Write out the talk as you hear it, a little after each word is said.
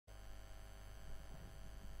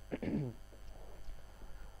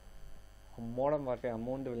Modern Warfare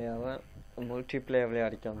amount விளையாட multiplayer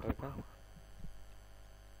விளையாடிட்டு இருக்கேன்.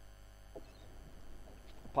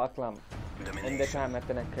 பார்க்கலாம் இந்த டைம்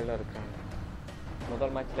எத்தனை கில் இருக்காங்க.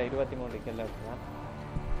 முதல் மேட்ச்ல 23 கில் இருக்கலாம்.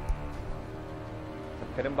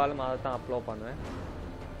 பெரும்பாலும் அதை தான் அப்லோட் பண்ணுவேன்.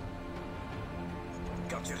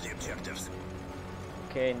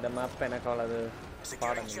 ஓகே, இந்த மேப் எனக்கு அவ்வளவு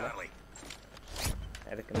பாடம் இல்லை.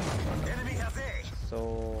 இருக்கு. ஸோ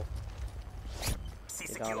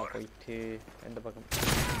இதால போயிட்டு எந்த பக்கம்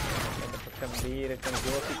பி இருக்கு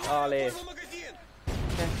யோசித்தாலே.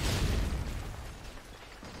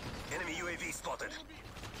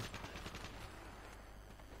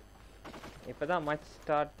 இப்பதான் மேட்ச்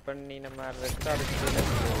ஸ்டார்ட் பண்ணி நம்ம ரெக்கார்ட்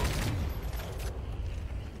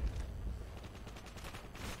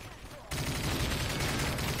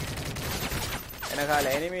எனக்கு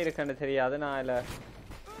அதில் எனிமி இருக்குன்னு தெரியாது. நான் அதில்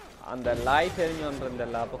அந்த லைட் எரிஞ்சு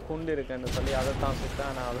வந்துருந்தல, அப்போ குண்டு இருக்குன்னு சொல்லி அதை தான்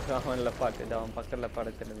சுத்தான். நான் அதுக்கு அவனில் பார்த்துட்டு அவன் பக்கத்தில்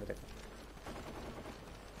படுத்துருந்துருக்கேன்.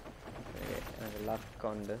 எனக்கு லக்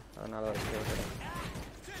உண்டு, அதனால ஒரு கேட்குறேன்.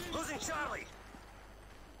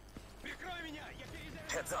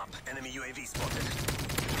 Heads up, enemy UAV spotted.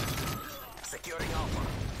 Securing Alpha.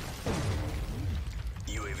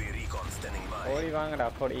 UAV recon standing by. ஓடி வாங்கடா,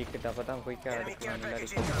 அப்படி இக்கிட்ட அப்பதான் குயிக்கா எடுக்கலாம்.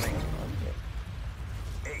 Okay.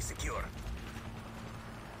 A secure.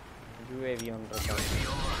 UAV on the UAV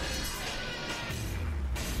online.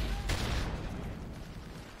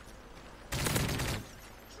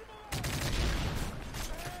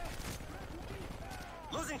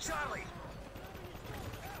 Losing Charlie.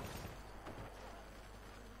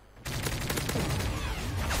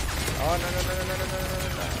 Oh no.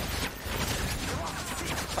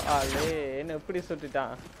 Ale, என்ன இப்படி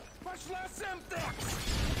சுட்டுட்டான்.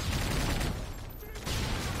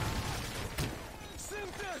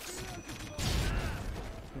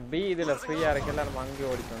 பி இதுல ஃப்ரீயா இருக்கு, எல்லாரும் அங்கே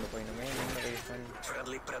ஓடிக்கொண்டு போயிடுமே. என்ன reason?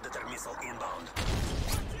 Friendly predator missile inbound.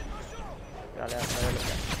 யாரா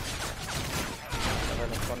சரலக்க.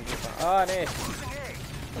 சரலக்க கொண்டிருக்கான். நே.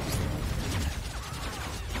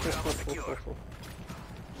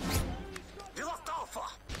 We lost Alpha.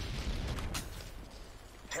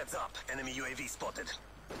 Heads up, enemy UAV spotted.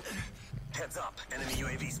 Heads up, enemy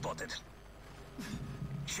UAV spotted.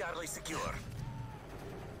 Charlie secure.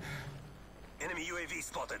 Enemy UAV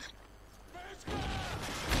spotted.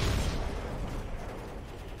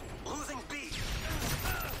 Losing B.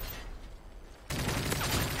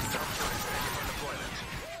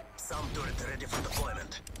 Some turret ready for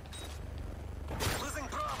deployment. Losing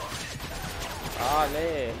Bravo. Ale.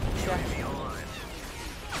 UAV online.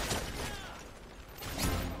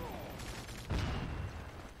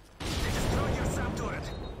 They destroyed your sub turret.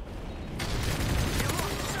 You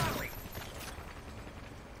lost Charlie.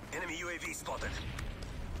 Enemy UAV spotted.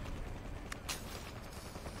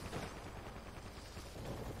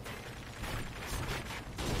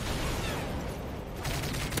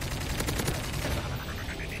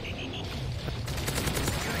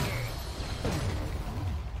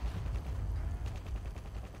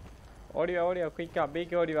 ஓடிவா குயிக்கா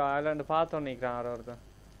பிக்கு ஓடிவா. அதில் வந்து பார்த்தோன்னு நிற்கிறான் ஒருத்தன்.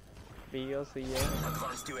 Pio சியோ.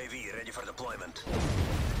 Advanced UAV ready for deployment.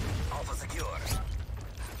 Alpha secure.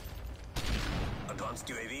 Advanced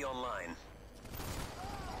UAV online.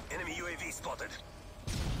 Enemy UAV spotted.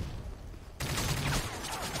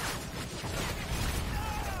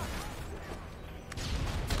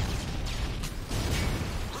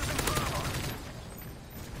 Losing Bravo.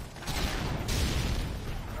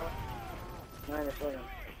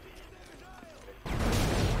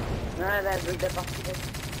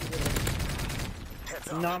 Heads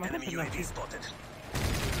up, enemy UAV spotted.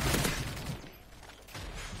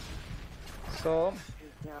 So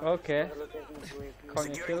okay,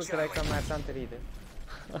 கொஞ்சம் கில் கிடைக்கிற மாதிரி தான் தெரியுது.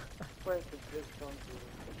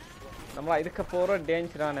 நம்ம இருக்க போகிற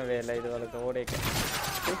டேஞ்சரான வேலை இது. வழக்கு ஓடிக்க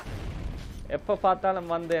எப்போ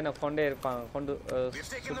பார்த்தாலும் வந்து என்னை கொண்டே இருப்பாங்க,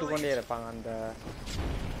 சுட்டு கொண்டே இருப்பாங்க.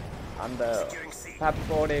 அந்த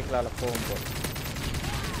ஓடேக்களால் போகும்போது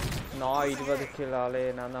நான் 20 கிலாலே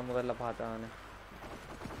நான் தான் முதல்ல பார்த்தேன்.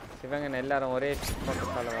 இவங்க எல்லாரும் ஒரே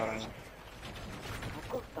பக்கத்தால் வராங்க.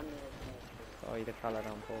 இது கால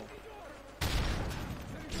தான் போகும்.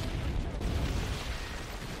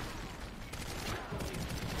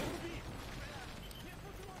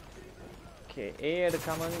 ஓகே, ஏ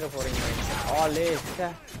எடுக்காம இங்கே போறீங்க. ஆலே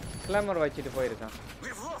கிளம்பர் வச்சுட்டு போயிருக்கான்.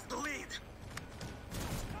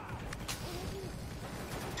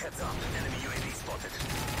 Heads up, enemy UAV spotted.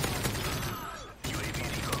 UAV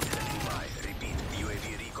recon standing by. Repeat, UAV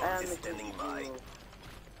recon is standing by.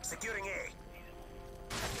 Securing A.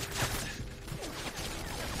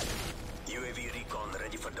 UAV recon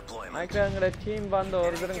ready for deployment. நினைக்கிறேன் எங்களோட டீம் வந்து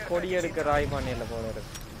ஒரு தரம் கொடி எடுக்க ராய் பண்ணியில போல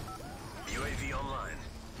இருக்கு. UAV online.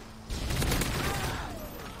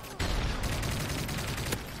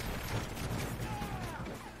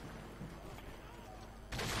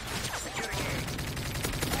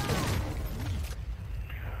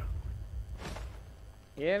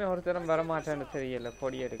 ஏன் ஒரு தரம் வர மாட்டேன்னு தெரியல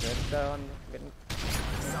கொடி எடுக்க.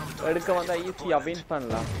 எடுக்க வந்தா ஈஸியா வின்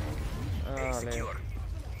பண்ணலாம்.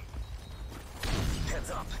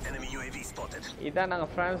 இதான் நாங்கள்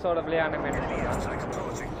ஃப்ரான்ஸோட விளையாடணும்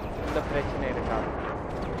இந்த பிரச்சனை இருக்காது.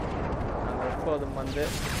 நாங்கள் எப்போதும் வந்து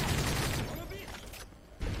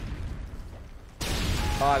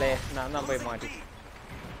ஆளே நான் தான் போய் மாட்டி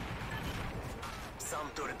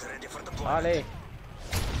ஆளே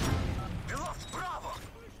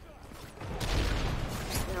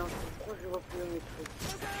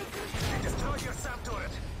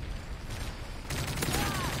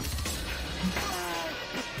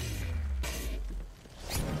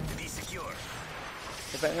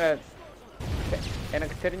இப்போ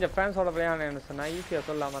எனக்கு தெரிஞ்ச ஃப்ரெண்ட்ஸோட விளையாடணும்னு சொன்னால் ஈஸியாக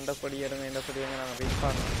சொல்லலாம். அந்த கொடி எடுங்க இந்த கொடி எடுங்க நாங்கள் வெயிட்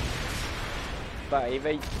பண்ணோம். இப்போ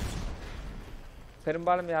இவை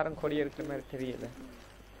பெரும்பாலும் யாரும் கொடி எடுக்கிற மாதிரி தெரியல.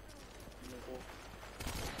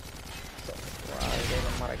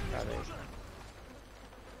 மறைக்காது.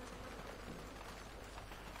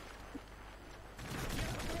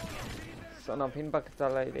 ஸோ நான் பின்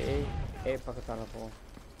பக்கத்தால் இது ஏ பக்கத்தால் போவோம்.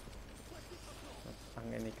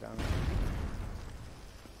 அங்கே நிற்கிறாங்க.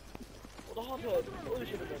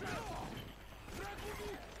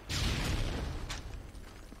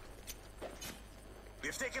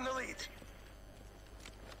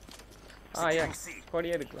 கொடி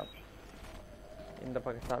எடுக்கலாம். இந்த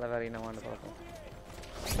பக்கத்தால வேற என்னவான்னு பார்ப்போம்.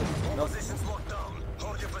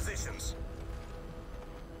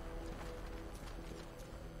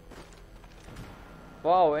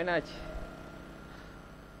 வாவ் என்னாச்சு?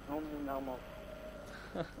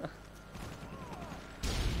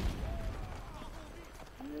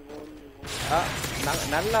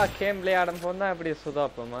 நல்லா கேம் விளையாடும் போது தான் இப்படி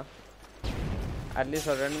சுதாப்போமா. அட்லீஸ்ட்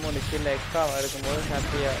ஒரு 2-3 கில் எக்ஸ்ட்ராவாக இருக்கும்போது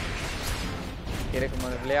ஹாப்பியாக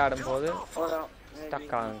இருக்கும்போது விளையாடும் போது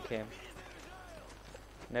ஸ்டக் ஆகும் கேம்.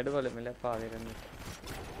 நடுவலும் இல்லைப்பா அது இருந்து.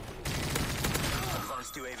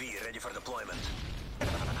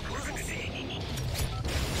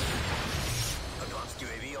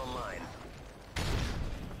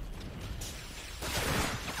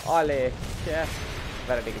 ஆலே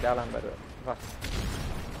வரட்டிக்கிட்டாலாம் வருவேன். வா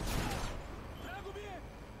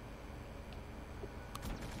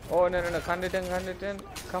ஓ no கண்டுட்டேன்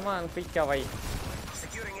கமான் பிக்கா வை.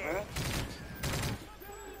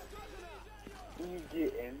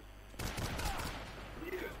 IGN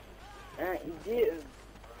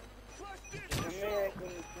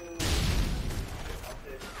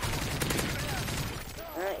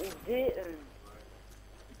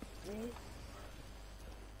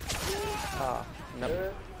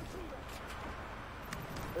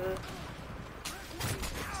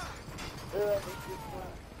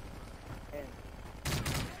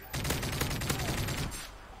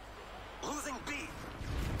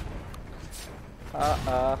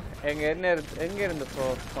எங்க இருந்து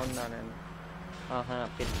சொன்னானே. ஆஹா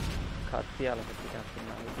கத்தியால பத்திட்டான்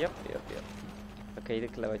சொன்னாங்க. எப் ஓகே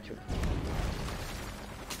இதுக்குள்ள வச்சு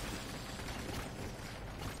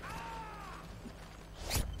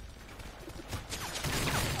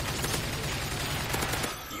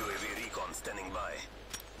UAV recon standing by.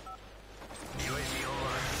 UAV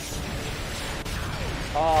online.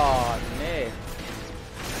 நே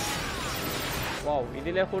வாவ்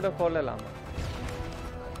இதிலே கூட கொள்ளலாம்.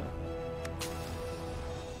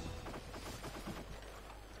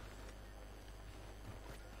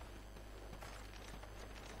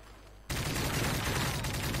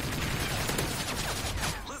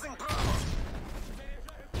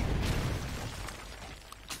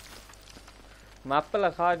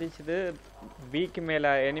 மப்பில் காதிச்சது பிக்கு மேலே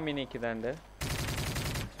enemy நிற்குதாண்டு.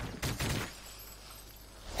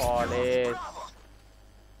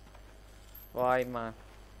 வாய்மா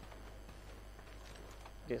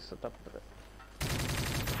தப்புது.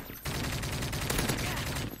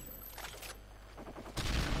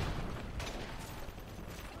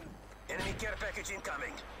 Enemy care package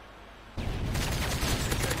incoming.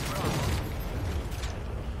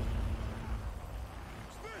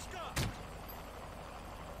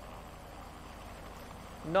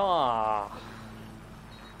 No.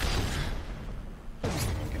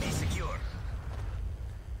 Be secure.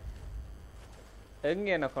 எங்க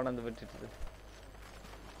என்ன கொண்டு விட்டுட்டு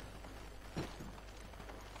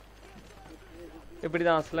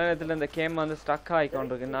இப்படிதான் சில நேரத்தில் இந்த கேம் வந்து ஸ்டக்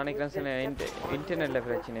ஆகிக்கொண்டிருக்கு. நினைக்கிறேன் சில இன்டர்நெட்ல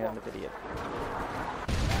பிரச்சனை வந்து தெரியாது.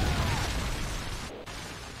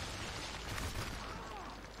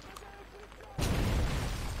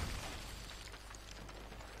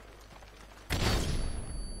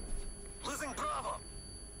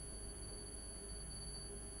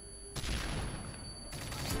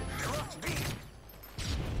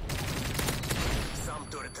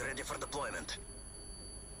 Ready for deployment.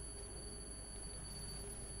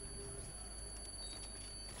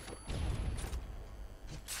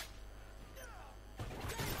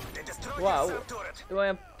 They destroyed Wow. your turret.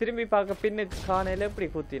 இவன் திரும்பி பார்க்க பின்னுக்கு காணையில எப்படி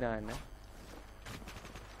குத்தினா என்ன?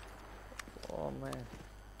 ஓ மேன்.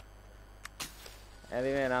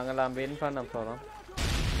 அதுவே நாங்களாம் வின் பண்ண போறோம்.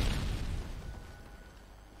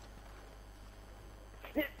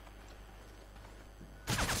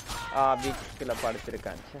 பீச்சுக்குள்ள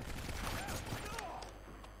படுத்திருக்கான்.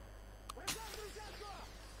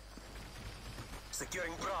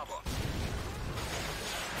 Securing Bravo.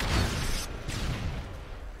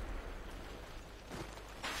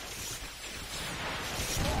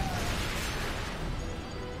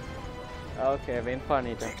 Okay, win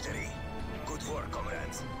பண்ணிட்டேன். Victory. Good work,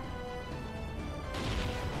 comrades.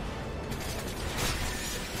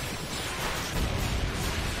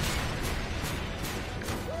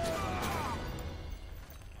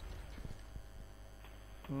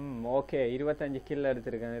 Okay 25 kill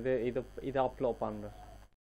எடுத்திருக்கேன். இது அப்லோட் பண்றேன்.